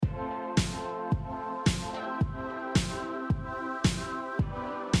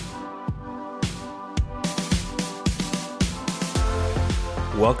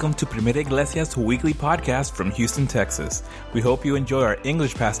Welcome to Primera Iglesia's weekly podcast from Houston, Texas. We hope you enjoy our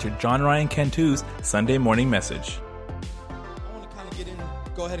English pastor, John Ryan Cantu's Sunday morning message. I want to kind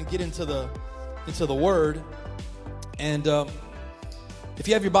of go ahead and get into the Word. And if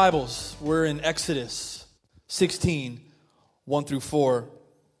you have your Bibles, we're in Exodus 16, 1 through 4.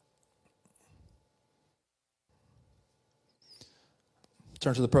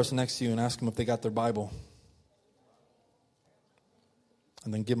 Turn to the person next to you and ask them if they got their Bible.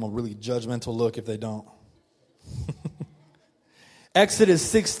 And then give them a really judgmental look if they don't. Exodus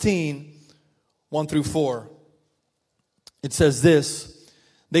 16, 1 through 4. It says this: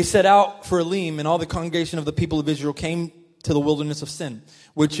 They set out for Elim, and all the congregation of the people of Israel came to the wilderness of Sin,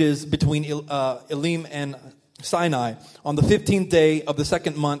 which is between Elim and Sinai, on the 15th day of the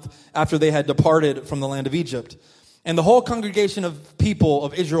second month after they had departed from the land of Egypt. And the whole congregation of people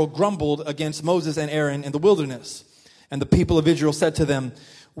of Israel grumbled against Moses and Aaron in the wilderness. And the people of Israel said to them,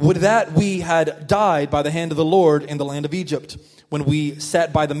 "Would that we had died by the hand of the Lord in the land of Egypt, when we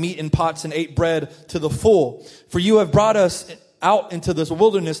sat by the meat in pots and ate bread to the full. For you have brought us out into this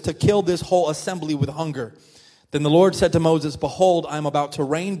wilderness to kill this whole assembly with hunger." Then the Lord said to Moses, "Behold, I am about to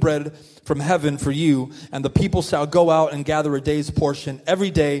rain bread from heaven for you, and the people shall go out and gather a day's portion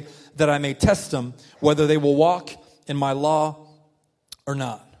every day, that I may test them, whether they will walk in my law or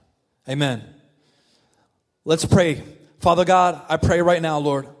not." Amen. Let's pray. Father God, I pray right now,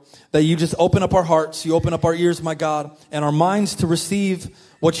 Lord, that you just open up our hearts, you open up our ears, my God, and our minds to receive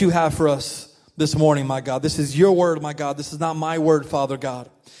what you have for us this morning, my God. This is your word, my God. This is not my word, Father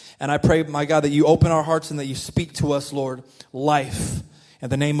God. And I pray, my God, that you open our hearts and that you speak to us, Lord, life in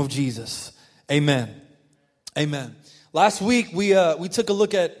the name of Jesus. Amen. Amen. Last week, we took a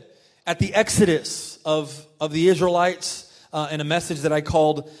look at the exodus of the Israelites, in a message that I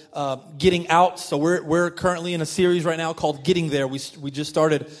called Getting Out. So we're currently in a series right now called Getting There. We just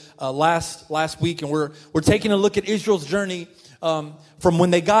started last week, and we're taking a look at Israel's journey from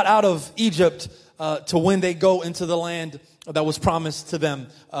when they got out of Egypt to when they go into the land that was promised to them,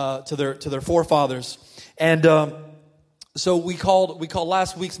 to their forefathers. And so we called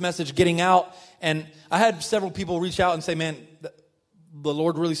last week's message Getting Out. And I had several people reach out and say, "Man, the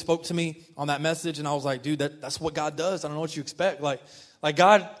Lord really spoke to me on that message." And I was like, dude, that's what God does. I don't know what you expect. Like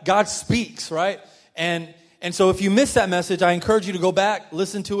God speaks, right? And so if you missed that message, I encourage you to go back,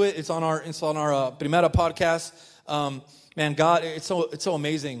 listen to it. It's on our Primera podcast. Man, God, it's so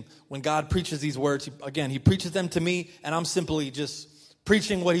amazing when God preaches these words. He preaches them to me, and I'm simply just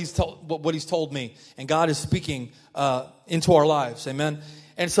preaching what he's told me. And God is speaking into our lives. Amen.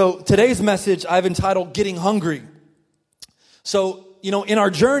 And so today's message I've entitled Getting Hungry. So, in our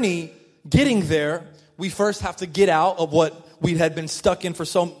journey getting there, we first have to get out of what we had been stuck in for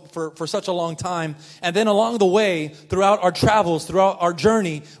such a long time. And then along the way, throughout our travels, throughout our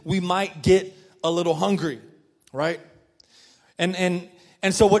journey, we might get a little hungry, right? And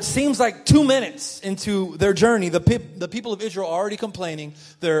so what seems like 2 minutes into their journey, the people of Israel are already complaining.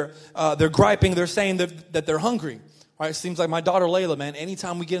 They're griping. They're saying that they're hungry, right? It seems like my daughter Layla, man,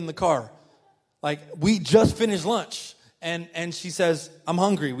 anytime we get in the car, like we just finished lunch. And she says, "I'm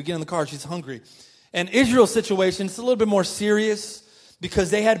hungry." We get in the car, she's hungry. And Israel's situation, it's a little bit more serious because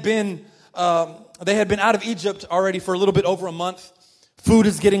they had been out of Egypt already for a little bit over a month. Food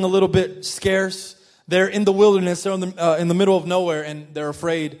is getting a little bit scarce. They're in the wilderness, they're in the middle of nowhere, and they're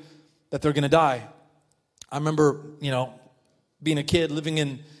afraid that they're going to die. I remember, being a kid living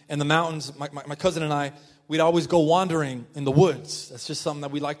in the mountains. My cousin and I, we'd always go wandering in the woods. That's just something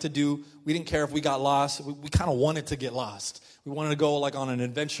that we like to do. We didn't care if we got lost. We kind of wanted to get lost. We wanted to go like on an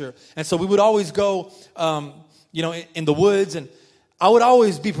adventure. And so we would always go, in the woods. And I would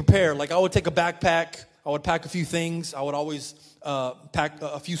always be prepared. Like I would take a backpack. I would pack a few things. I would always pack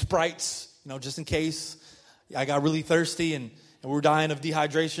a few Sprites, just in case I got really thirsty and we're dying of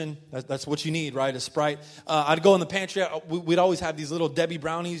dehydration. That's what you need, right? A Sprite. I'd go in the pantry. We'd always have these little Debbie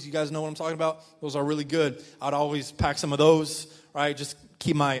brownies. You guys know what I'm talking about? Those are really good. I'd always pack some of those, right? Just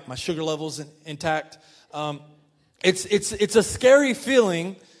keep my sugar levels intact. It's a scary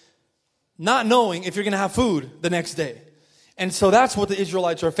feeling not knowing if you're going to have food the next day. And so that's what the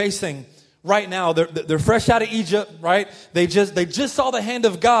Israelites are facing right now. They're fresh out of Egypt, right? They just saw the hand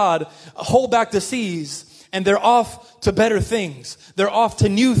of God hold back the seas. And they're off to better things. They're off to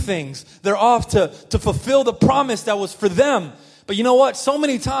new things. They're off to fulfill the promise that was for them. But you know what? So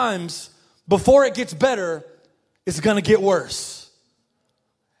many times, before it gets better, it's going to get worse.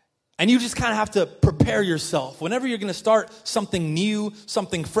 And you just kind of have to prepare yourself. Whenever you're going to start something new,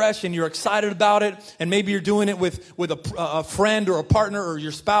 something fresh, and you're excited about it, and maybe you're doing it with a friend or a partner or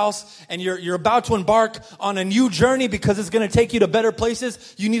your spouse, and you're about to embark on a new journey because it's going to take you to better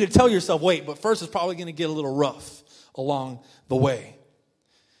places, you need to tell yourself, wait, but first it's probably going to get a little rough along the way.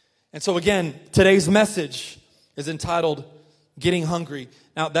 And so again, today's message is entitled, Getting Hungry.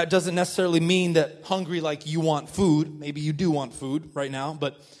 Now, that doesn't necessarily mean that hungry like you want food. Maybe you do want food right now,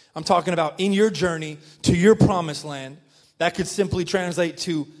 but I'm talking about in your journey to your promised land. That could simply translate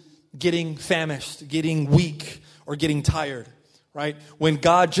to getting famished, getting weak, or getting tired, right? When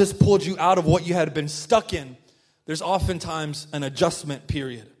God just pulled you out of what you had been stuck in, there's oftentimes an adjustment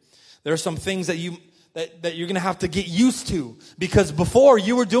period. There are some things that you're going to have to get used to, because before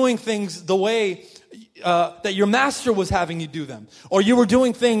you were doing things the way that your master was having you do them, or you were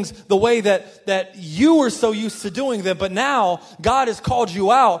doing things the way that you were so used to doing them. But now God has called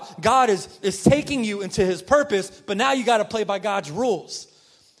you out. God is taking you into His purpose, but now you got to play by God's rules.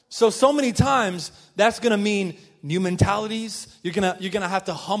 So many times that's going to mean new mentalities. You're gonna have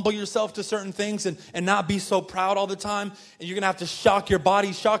to humble yourself to certain things and not be so proud all the time. And you're gonna have to shock your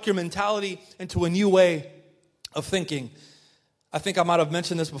body, shock your mentality into a new way of thinking. I think I might have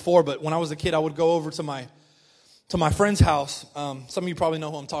mentioned this before, but when I was a kid, I would go over to my friend's house. Some of you probably know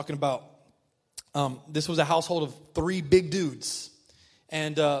who I'm talking about. This was a household of 3 big dudes,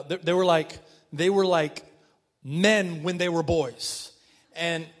 and they were like men when they were boys,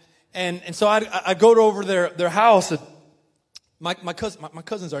 and so I'd go over their house. And my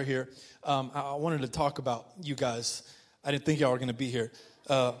cousins are here. I wanted to talk about you guys. I didn't think y'all were going to be here,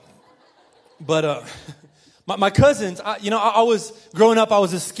 but. My cousins, I was growing up. I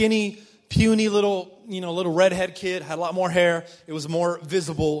was a skinny, puny little redhead kid. Had a lot more hair. It was more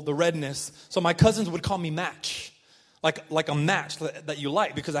visible, the redness. So my cousins would call me Match, like a match that you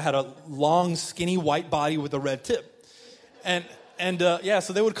light, because I had a long, skinny white body with a red tip, and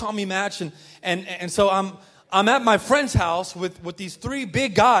so they would call me Match, and so I'm at my friend's house with these 3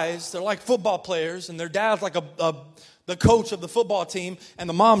 big guys. They're like football players, and their dad's like the coach of the football team, and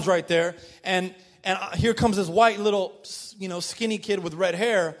the mom's right there, and here comes this white little, skinny kid with red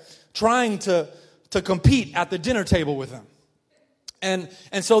hair trying to compete at the dinner table with them.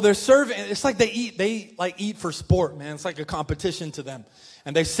 And so they're serving. It's like they eat for sport, man. It's like a competition to them.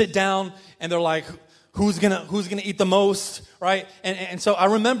 And they sit down and they're like, who's gonna eat the most, right? And so I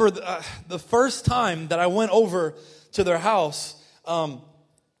remember the first time that I went over to their house, I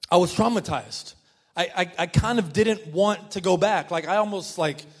was traumatized. I kind of didn't want to go back. Like I almost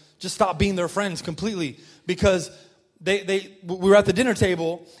just stopped being their friends completely, because we were at the dinner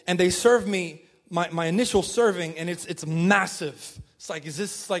table and they served me my initial serving, and it's massive. It's like, is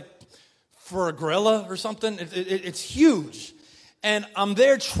this like for a gorilla or something? It's huge. And I'm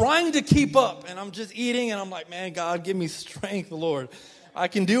there trying to keep up, and I'm just eating, and I'm like, man, God, give me strength, Lord. I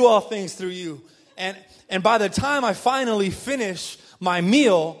can do all things through you. And by the time I finally finish my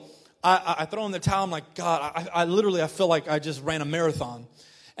meal, I throw in the towel. I'm like, God, I feel like I just ran a marathon.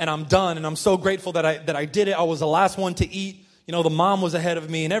 And I'm done, and I'm so grateful that I did it. I was the last one to eat. The mom was ahead of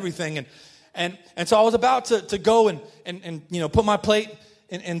me and everything, and so I was about to go and put my plate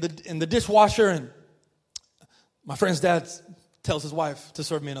in the dishwasher, and my friend's dad tells his wife to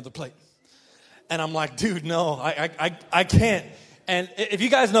serve me another plate, and I'm like, dude, no, I can't. And if you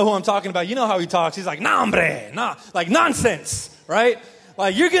guys know who I'm talking about, you know how he talks. He's like, nah, hombre, nah, like nonsense, right?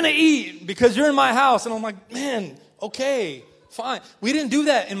 Like, you're gonna eat because you're in my house, and I'm like, man, okay. Fine. We didn't do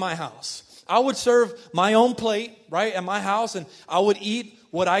that in my house. I would serve my own plate, right, at my house, and I would eat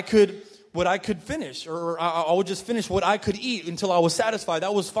what I could finish, or I would just finish what I could eat until I was satisfied.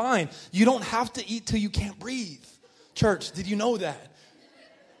 That was fine. You don't have to eat till you can't breathe. Church, did you know that?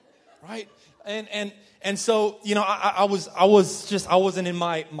 Right? And so, I wasn't in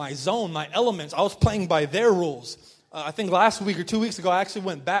my zone, my elements. I was playing by their rules. I think last week or 2 weeks ago, I actually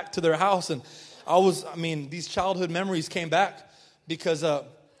went back to their house, and these childhood memories came back because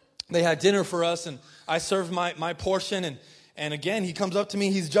they had dinner for us, and I served my portion, and again, he comes up to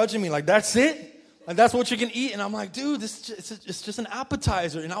me, he's judging me like, that's it? Like, that's what you can eat? And I'm like, dude, it's just an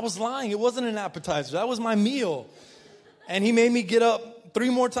appetizer. And I was lying. It wasn't an appetizer. That was my meal. And he made me get up 3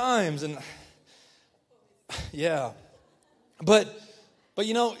 more times, and yeah. But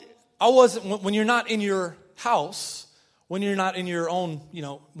I wasn't, when you're not in your house, when you're not in your own,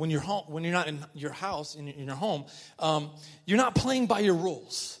 when you're not in your house, in your home, you're not playing by your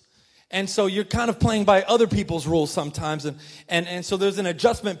rules. And so you're kind of playing by other people's rules sometimes. And so there's an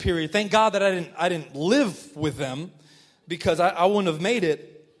adjustment period. Thank God that I didn't live with them, because I wouldn't have made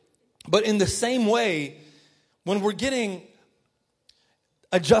it. But in the same way, when we're getting,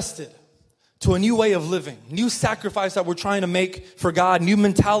 adjusted to a new way of living, new sacrifice that we're trying to make for God, new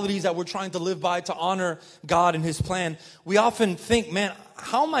mentalities that we're trying to live by to honor God and His plan, we often think, man,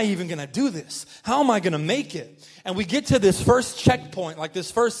 how am I even going to do this? How am I going to make it? And we get to this first checkpoint, like this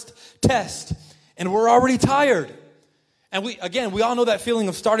first test, and we're already tired. And we all know that feeling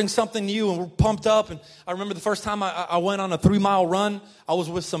of starting something new and we're pumped up. And I remember the first time I went on a 3-mile run. I was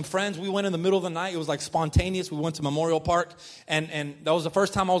with some friends. We went in the middle of the night. It was like spontaneous. We went to Memorial Park. And that was the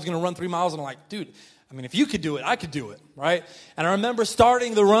first time I was going to run 3 miles. And I'm like, dude, I mean, if you could do it, I could do it, right? And I remember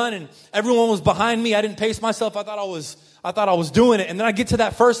starting the run and everyone was behind me. I didn't pace myself. I thought I was doing it. And then I get to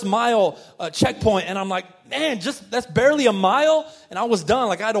that first mile checkpoint and I'm like, man, that's barely a mile. And I was done.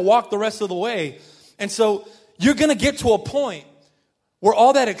 Like I had to walk the rest of the way. And so you're going to get to a point where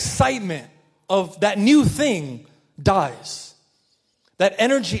all that excitement of that new thing dies. That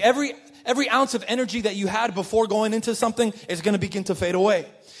energy, every ounce of energy that you had before going into something is going to begin to fade away.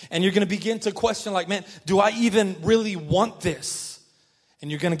 And you're going to begin to question like, man, do I even really want this? And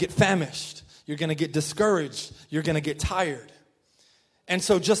you're going to get famished. You're going to get discouraged. You're going to get tired. And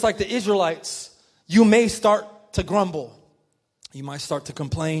so just like the Israelites, you may start to grumble. You might start to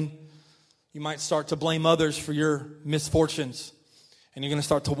complain. You might start to blame others for your misfortunes. And you're going to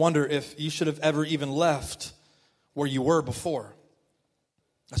start to wonder if you should have ever even left where you were before.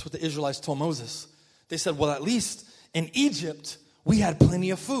 That's what the Israelites told Moses. They said, well, at least in Egypt, we had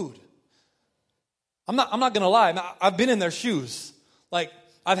plenty of food. I'm not going to lie. I've been in their shoes. Like,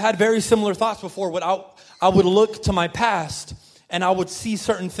 I've had very similar thoughts before. I would look to my past and I would see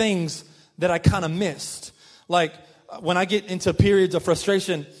certain things that I kind of missed. Like, when I get into periods of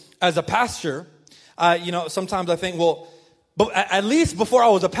frustration as a pastor, sometimes I think, well, but at least before I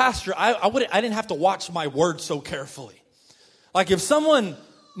was a pastor, I didn't have to watch my words so carefully. Like if someone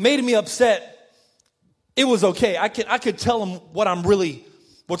made me upset, it was okay. I could tell them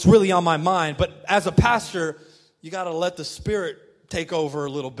what's really on my mind. But as a pastor, you got to let the Spirit take over a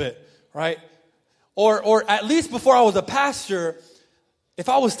little bit, right? Or at least before I was a pastor, if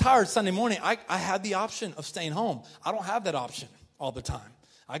I was tired Sunday morning, I had the option of staying home. I don't have that option all the time.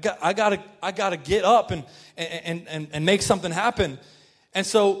 I gotta get up and make something happen. And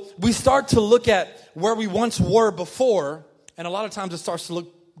so we start to look at where we once were before, and a lot of times it starts to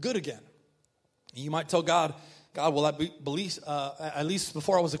look good again. You might tell God, well, at least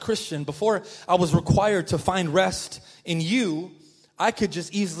before I was a Christian, before I was required to find rest in you, I could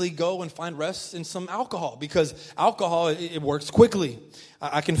just easily go and find rest in some alcohol because alcohol, it works quickly.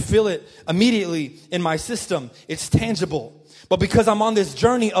 I can feel it immediately in my system. It's tangible. But because I'm on this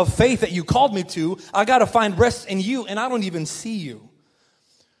journey of faith that you called me to, I got to find rest in you and I don't even see you.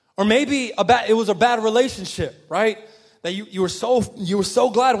 Or maybe it was a bad relationship, right? That you were so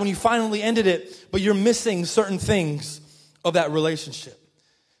glad when you finally ended it, but you're missing certain things of that relationship.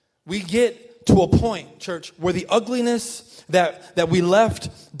 We get to a point, church, where the ugliness that we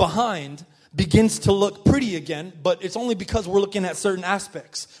left behind begins to look pretty again, but it's only because we're looking at certain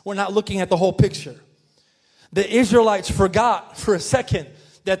aspects. We're not looking at the whole picture. The Israelites forgot for a second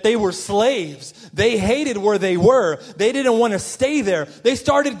that they were slaves. They hated where they were. They didn't want to stay there. They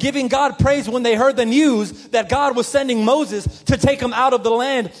started giving God praise when they heard the news that God was sending Moses to take them out of the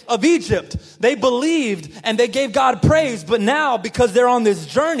land of Egypt. They believed and they gave God praise. But now, because they're on this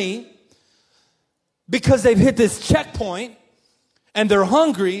journey, because they've hit this checkpoint and they're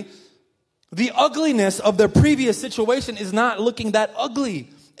hungry, the ugliness of their previous situation is not looking that ugly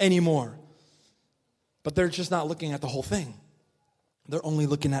anymore. But they're just not looking at the whole thing. They're only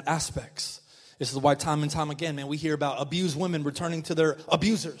looking at aspects. This is why time and time again, man, we hear about abused women returning to their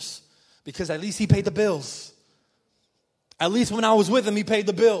abusers. Because at least he paid the bills. At least when I was with him, he paid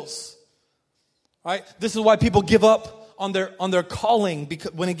the bills. Right? This is why people give up on their calling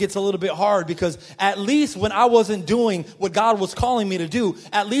because when it gets a little bit hard. Because at least when I wasn't doing what God was calling me to do,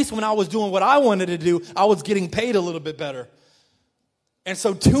 at least when I was doing what I wanted to do, I was getting paid a little bit better. And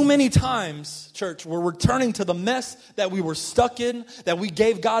so too many times, church, we're returning to the mess that we were stuck in, that we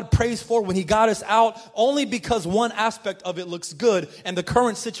gave God praise for when he got us out, only because one aspect of it looks good and the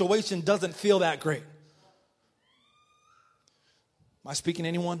current situation doesn't feel that great. Am I speaking to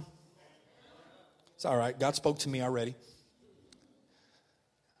anyone? It's all right. God spoke to me already.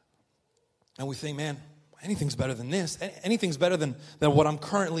 And we think, man, anything's better than this. Anything's better than what I'm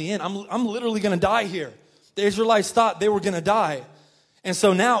currently in. I'm literally going to die here. The Israelites thought they were going to die. And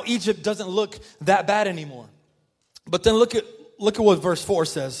so now Egypt doesn't look that bad anymore. But then look at what verse 4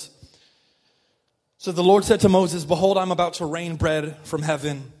 says. So the Lord said to Moses, behold, I'm about to rain bread from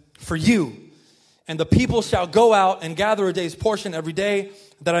heaven for you. And the people shall go out and gather a day's portion every day,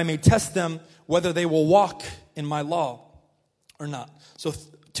 that I may test them whether they will walk in my law or not? So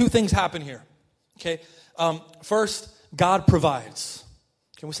two things happen here. Okay. First, God provides.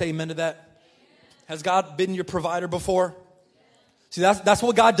 Can we say amen to that? Has God been your provider before? See, that's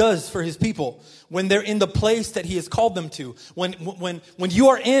what God does for his people when they're in the place that he has called them to. When you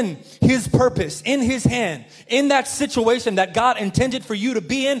are in his purpose, in his hand, in that situation that God intended for you to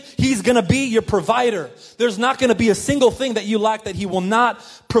be in, he's going to be your provider. There's not going to be a single thing that you lack that he will not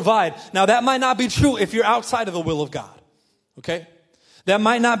provide. Now, that might not be true if you're outside of the will of God. Okay? That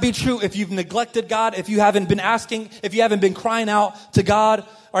might not be true if you've neglected God, if you haven't been asking, if you haven't been crying out to God.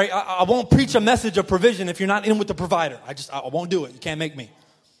 All right, I won't preach a message of provision if you're not in with the provider. I won't do it. You can't make me.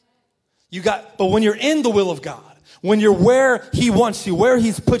 But when you're in the will of God, when you're where he wants you, where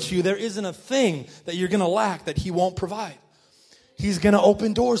he's put you, there isn't a thing that you're going to lack that he won't provide. He's going to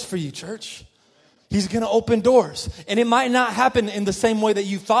open doors for you, church. He's going to open doors. And it might not happen in the same way that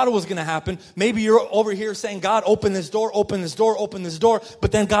you thought it was going to happen. Maybe you're over here saying, God, open this door, open this door, open this door.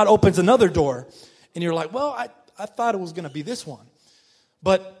 But then God opens another door. And you're like, well, I thought it was going to be this one.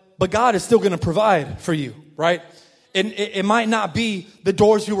 But God is still going to provide for you, right? And it might not be the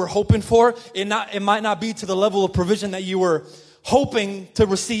doors you were hoping for. It might not be to the level of provision that you were hoping to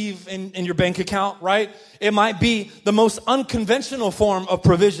receive in your bank account, right? It might be the most unconventional form of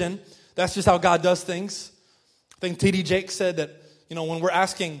provision. That's just how God does things. I think T.D. Jakes said that, when we're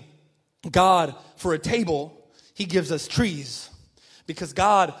asking God for a table, he gives us trees. Because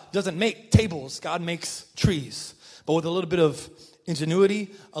God doesn't make tables, God makes trees. But with a little bit of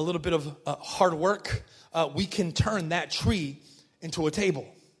ingenuity, a little bit of hard work, we can turn that tree into a table.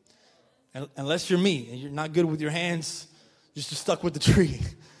 And unless you're me and you're not good with your hands, you're just stuck with the tree.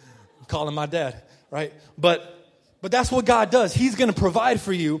 I'm calling my dad, right? But that's what God does. He's going to provide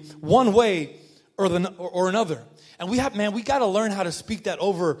for you one way or another. And we got to learn how to speak that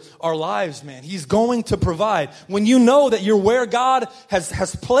over our lives, man. He's going to provide. When you know that you're where God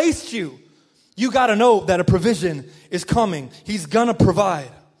has placed you, you got to know that a provision is coming. He's going to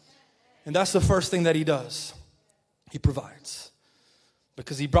provide. And that's the first thing that he does. He provides.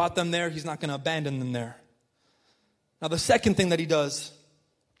 Because he brought them there, he's not going to abandon them there. Now, the second thing that he does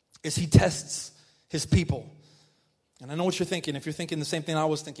is he tests his people. And I know what you're thinking. If you're thinking the same thing I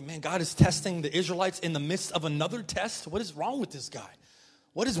was thinking, man, God is testing the Israelites in the midst of another test? What is wrong with this guy?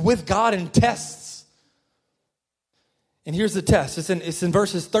 What is with God and tests? And here's the test. It's in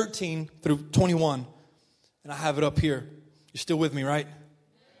verses 13 through 21. And I have it up here. You're still with me, right?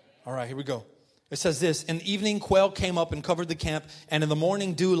 All right, here we go. It says this: in the evening, quail came up and covered the camp, and in the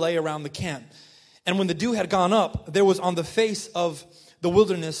morning, dew lay around the camp. And when the dew had gone up, there was on the face of the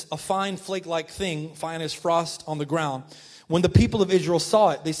wilderness a fine flake-like thing, fine as frost on the ground. When the people of Israel saw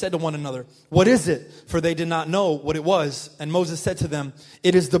it, they said to one another, what is it? For they did not know what it was. And Moses said to them,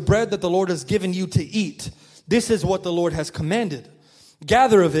 it is the bread that the Lord has given you to eat. This is what the Lord has commanded.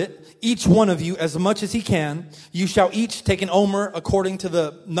 Gather of it, each one of you, as much as he can. You shall each take an omer according to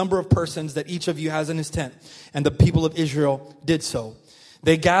the number of persons that each of you has in his tent. And the people of Israel did so.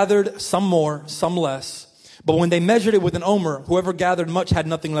 They gathered some more, some less. But when they measured it with an omer, whoever gathered much had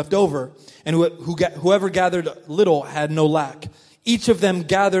nothing left over. And whoever gathered little had no lack. Each of them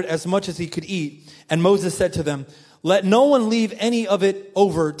gathered as much as he could eat. And Moses said to them, let no one leave any of it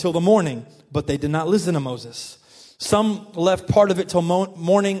over till the morning. But they did not listen to Moses. Some left part of it till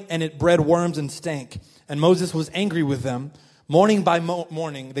morning, and it bred worms and stank. And Moses was angry with them. Morning by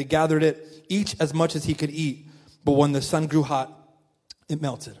morning, they gathered it, each as much as he could eat. But when the sun grew hot, it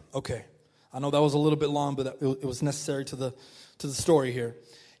melted. Okay, I know that was a little bit long, but it was necessary to the story here.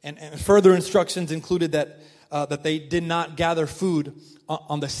 And further instructions included that they did not gather food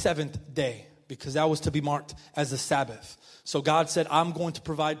on the seventh day, because that was to be marked as a Sabbath. So God said, I'm going to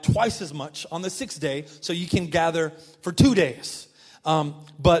provide twice as much on the sixth day so you can gather for 2 days.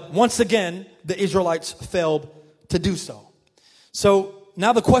 But once again, the Israelites failed to do so. So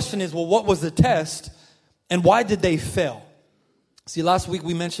now the question is, well, what was the test and why did they fail? See, last week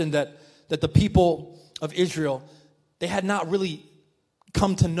we mentioned that the people of Israel, they had not really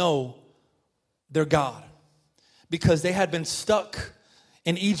come to know their God because they had been stuck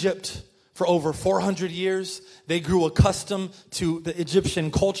in Egypt for over 400 years. They grew accustomed to the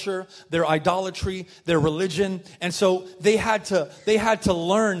Egyptian culture, their idolatry, their religion. And so they had to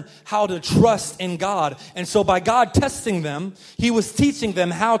learn how to trust in God. And so by God testing them, he was teaching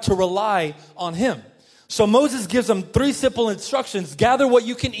them how to rely on him. So Moses gives them 3 simple instructions. Gather what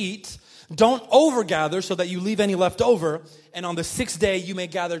you can eat. Don't overgather so that you leave any left over. And on the 6th day, you may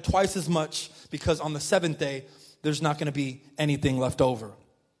gather twice as much, because on the 7th day, there's not going to be anything left over.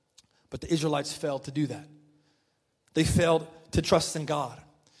 But the Israelites failed to do that. They failed to trust in God.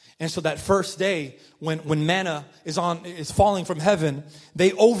 And so that first day, when manna is falling from heaven,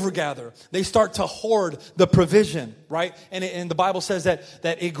 they overgather. They start to hoard the provision, right? And the Bible says that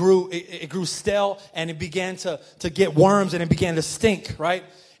it grew stale, and it began to get worms, and it began to stink, right?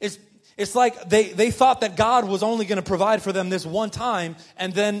 It's like they thought that God was only going to provide for them this one time,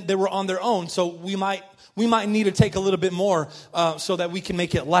 and then they were on their own. So we might need to take a little bit more so that we can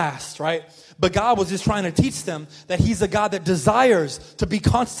make it last, right? But God was just trying to teach them that He's a God that desires to be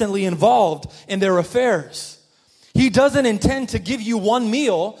constantly involved in their affairs. He doesn't intend to give you one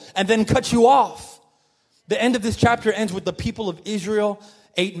meal and then cut you off. The end of this chapter ends with the people of Israel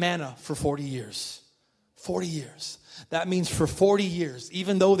ate manna for 40 years. 40 years. That means for 40 years,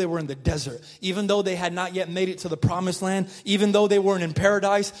 even though they were in the desert, even though they had not yet made it to the promised land, even though they weren't in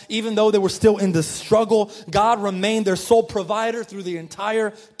paradise, even though they were still in the struggle, God remained their sole provider through the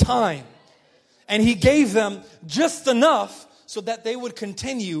entire time. And He gave them just enough so that they would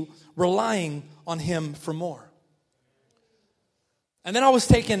continue relying on Him for more. And then I was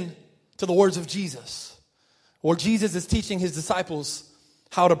taken to the words of Jesus, where Jesus is teaching His disciples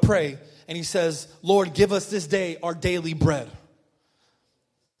how to pray. And He says, Lord, give us this day our daily bread.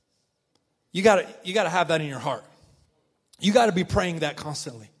 You gotta have that in your heart. You gotta be praying that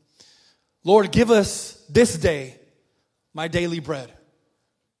constantly. Lord, give us this day my daily bread.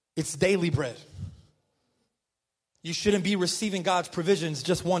 It's daily bread. You shouldn't be receiving God's provisions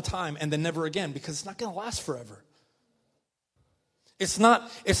just one time and then never again, because it's not going to last forever. It's not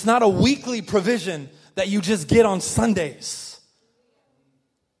a weekly provision that you just get on Sundays.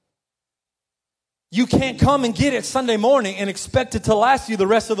 You can't come and get it Sunday morning and expect it to last you the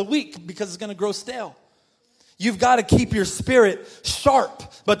rest of the week, because it's going to grow stale. You've got to keep your spirit sharp.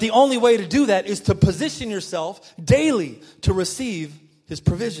 But the only way to do that is to position yourself daily to receive His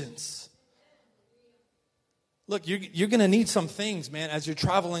provisions. Look, you're going to need some things, man, as you're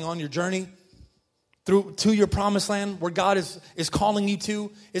traveling on your journey to your promised land, where God is calling you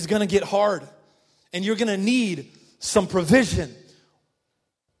to. Is going to get hard, and you're going to need some provision.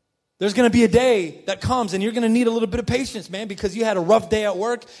 There's going to be a day that comes, and you're going to need a little bit of patience, man, because you had a rough day at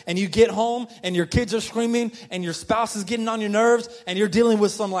work, and you get home, and your kids are screaming, and your spouse is getting on your nerves, and you're dealing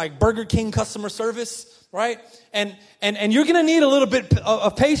with some like Burger King customer service, right? And you're going to need a little bit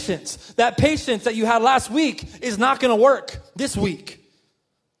of patience. That patience that you had last week is not going to work this week.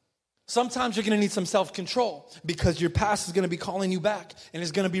 Sometimes you're going to need some self-control, because your past is going to be calling you back, and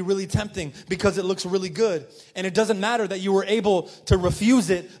it's going to be really tempting because it looks really good. And it doesn't matter that you were able to refuse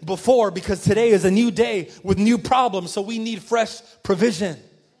it before, because today is a new day with new problems. So we need fresh provision.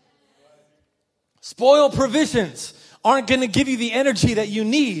 Spoiled provisions aren't going to give you the energy that you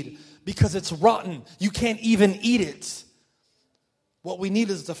need, because it's rotten. You can't even eat it. What we need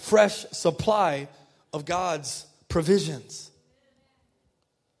is the fresh supply of God's provisions.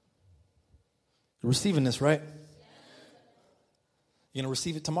 You're receiving this, right? You're going to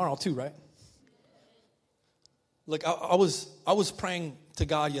receive it tomorrow too, right? Look, I was praying to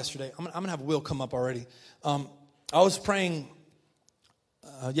God yesterday. I'm going to have Will come up already. I was praying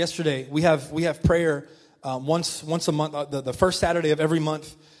yesterday. We have prayer once a month, the first Saturday of every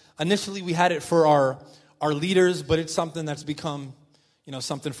month. Initially, we had it for our leaders, but it's something that's become,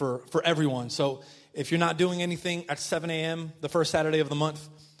 something for everyone. So if you're not doing anything at 7 a.m. the first Saturday of the month,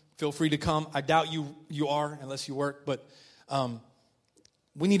 feel free to come. I doubt you are, unless you work, but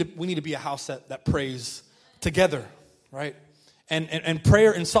we need to be a house that prays together, right? And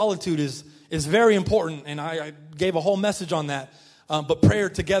prayer in solitude is very important, and I gave a whole message on that. But prayer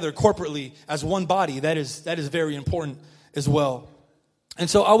together corporately as one body, that is very important as well. And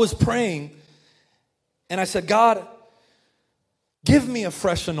so I was praying, and I said, God, give me a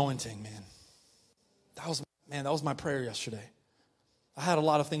fresh anointing, man. That was my prayer yesterday. I had a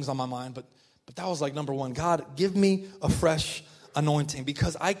lot of things on my mind, but that was like number one. God, give me a fresh anointing,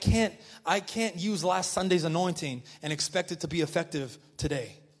 because I can't use last Sunday's anointing and expect it to be effective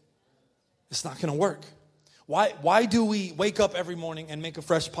today. It's not going to work. Why do we wake up every morning and make a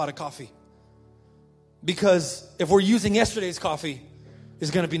fresh pot of coffee? Because if we're using yesterday's coffee,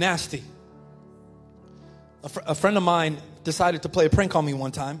 it's going to be nasty. A friend of mine decided to play a prank on me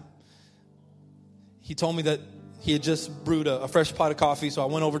one time. He told me that he had just brewed a fresh pot of coffee, so I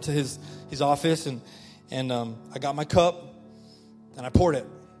went over to his office and I got my cup and I poured it.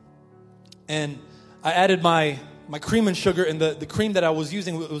 And I added my cream and sugar, and the cream that I was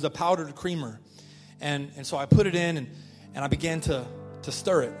using, it was a powdered creamer. And so I put it in and I began to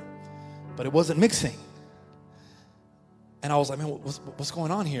stir it, but it wasn't mixing. And I was like, man, what's going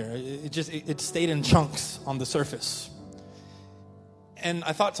on here? It stayed in chunks on the surface. And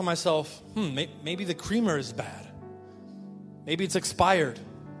I thought to myself, maybe the creamer is bad. Maybe it's expired.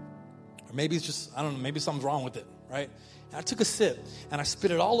 Or maybe it's just, I don't know, maybe something's wrong with it, right? And I took a sip and I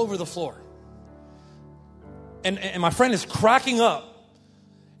spit it all over the floor. And my friend is cracking up.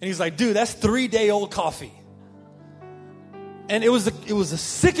 And he's like, dude, that's 3-day-old coffee. And it was the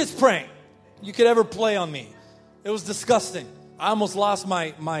sickest prank you could ever play on me. It was disgusting. I almost lost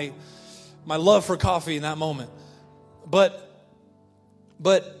my love for coffee in that moment. But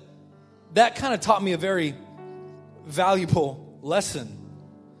that kind of taught me a very valuable lesson.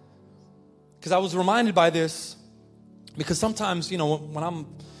 Because I was reminded by this, because sometimes, when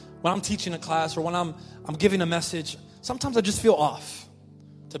I'm teaching a class or when I'm giving a message, sometimes I just feel off,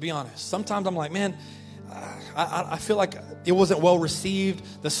 to be honest. Sometimes I'm like, man, I feel like it wasn't well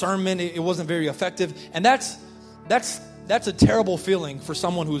received. The sermon, it wasn't very effective. And that's a terrible feeling for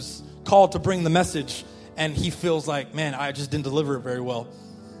someone who's called to bring the message and he feels like, man, I just didn't deliver it very well.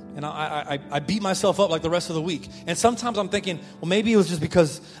 And I beat myself up like the rest of the week. And sometimes I'm thinking, well, maybe it was just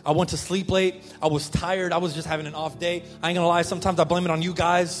because I went to sleep late. I was tired. I was just having an off day. I ain't gonna lie. Sometimes I blame it on you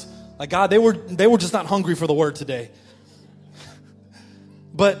guys. Like, God, they were just not hungry for the word today.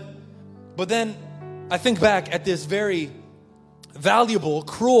 But then I think back at this very valuable,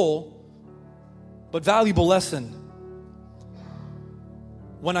 cruel, but valuable lesson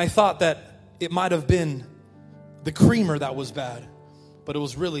when I thought that it might have been the creamer that was bad, but it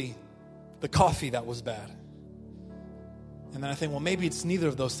was really the coffee that was bad. And then I think, well, maybe it's neither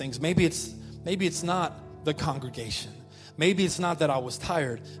of those things. Maybe it's not the congregation. Maybe it's not that I was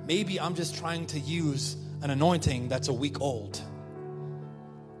tired. Maybe I'm just trying to use an anointing that's a week old.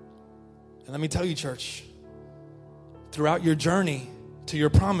 And let me tell you, church, throughout your journey to your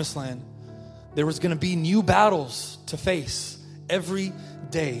promised land, there was going to be new battles to face every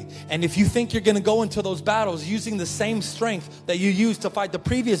day. And if you think you're going to go into those battles using the same strength that you used to fight the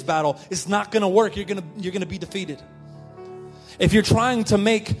previous battle, it's not going to work. You're going to be defeated. If you're trying to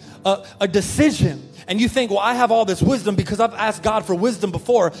make a decision and you think, well, I have all this wisdom because I've asked God for wisdom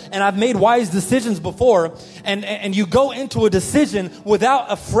before and I've made wise decisions before, and you go into a decision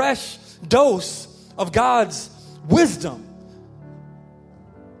without a fresh dose of God's wisdom,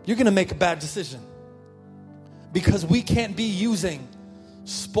 you're going to make a bad decision, because we can't be using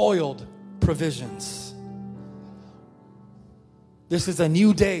spoiled provisions. This is a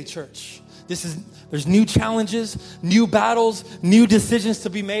new day, church. There's new challenges, new battles, new decisions to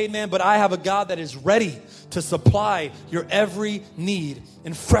be made, man. But I have a God that is ready to supply your every need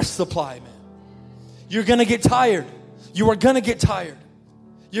in fresh supply, man. You're going to get tired. You are going to get tired.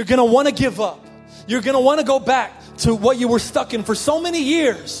 You're going to want to give up. You're going to want to go back to what you were stuck in for so many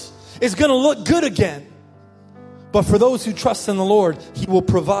years. It's going to look good again. But for those who trust in the Lord, He will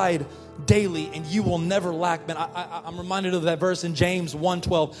provide daily, and you will never lack, man. I'm reminded of that verse in James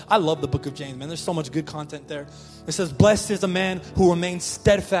 1:12. I love the book of James, man. There's so much good content there. It says, blessed is a man who remains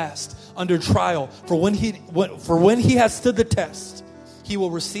steadfast under trial. For when he has stood the test, he will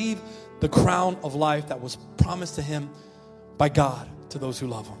receive the crown of life that was promised to him by God to those who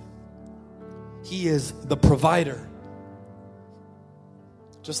love Him. He is the provider.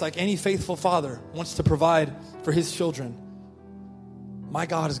 Just like any faithful father wants to provide for his children, my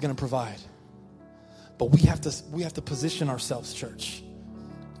God is going to provide. But we have to position ourselves, church,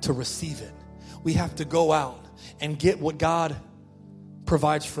 to receive it. We have to go out and get what God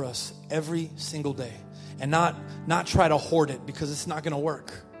provides for us every single day, and not try to hoard it, because it's not going to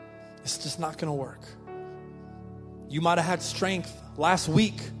work. It's just not going to work. You might have had strength last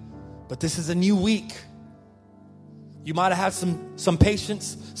week, but this is a new week. You might have had some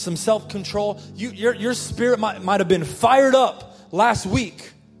patience, some self-control. Your spirit might have been fired up last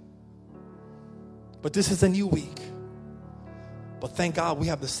week, but this is a new week. But thank God we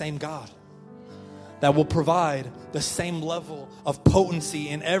have the same God that will provide the same level of potency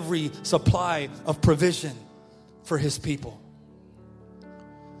in every supply of provision for His people.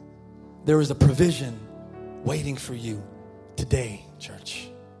 There is a provision waiting for you today, church.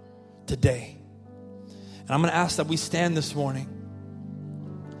 Today. And I'm going to ask that we stand this morning,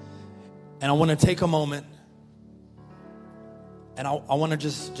 and I want to take a moment, and I want to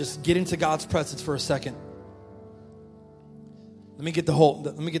just get into God's presence for a second. Let me get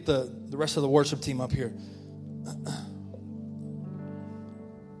the rest of the worship team up here.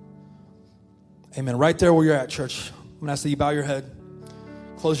 Amen. Right there where you're at, church. I'm going to ask that you bow your head,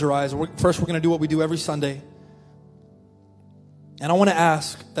 close your eyes. First, we're going to do what we do every Sunday. And I want to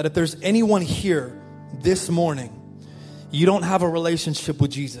ask that if there's anyone here this morning, you don't have a relationship with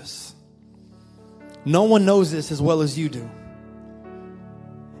Jesus. No one knows this as well as you do.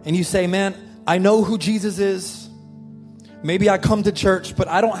 And you say, man, I know who Jesus is. Maybe I come to church, but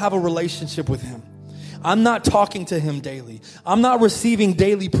I don't have a relationship with Him. I'm not talking to him daily. I'm not receiving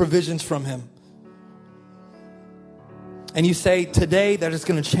daily provisions from him. And you say, today that is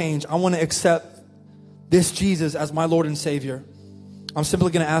going to change. I want to accept this Jesus as my Lord and Savior. I'm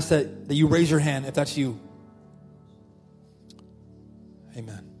simply going to ask that you raise your hand if that's you.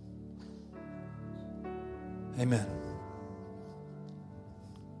 Amen. Amen.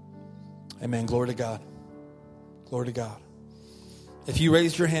 Amen. Glory to God. Glory to God. If you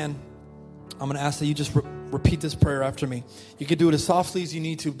raised your hand, I'm going to ask that you just repeat this prayer after me. You can do it as softly as you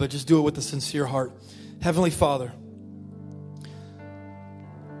need to, but just do it with a sincere heart. Heavenly Father,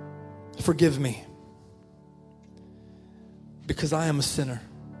 forgive me because I am a sinner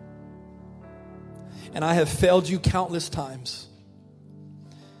and I have failed you countless times.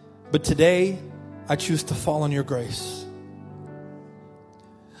 But today, I choose to fall on your grace.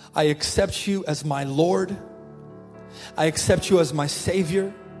 I accept you as my Lord. I accept you as my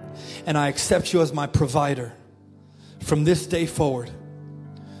Savior. And I accept you as my provider from this day forward.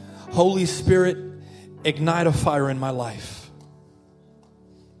 Holy Spirit, ignite a fire in my life.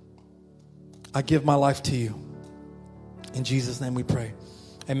 I give my life to you. In Jesus' name we pray.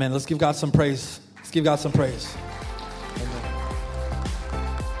 Amen. Let's give God some praise. Let's give God some praise. Amen.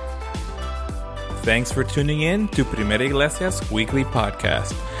 Thanks for tuning in to Primera Iglesia's weekly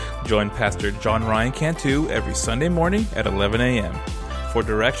podcast. Join Pastor John Ryan Cantu every Sunday morning at 11 a.m. For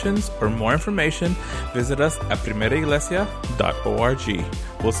directions or more information, visit us at primeraiglesia.org.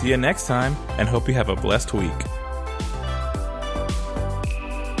 We'll see you next time and hope you have a blessed week.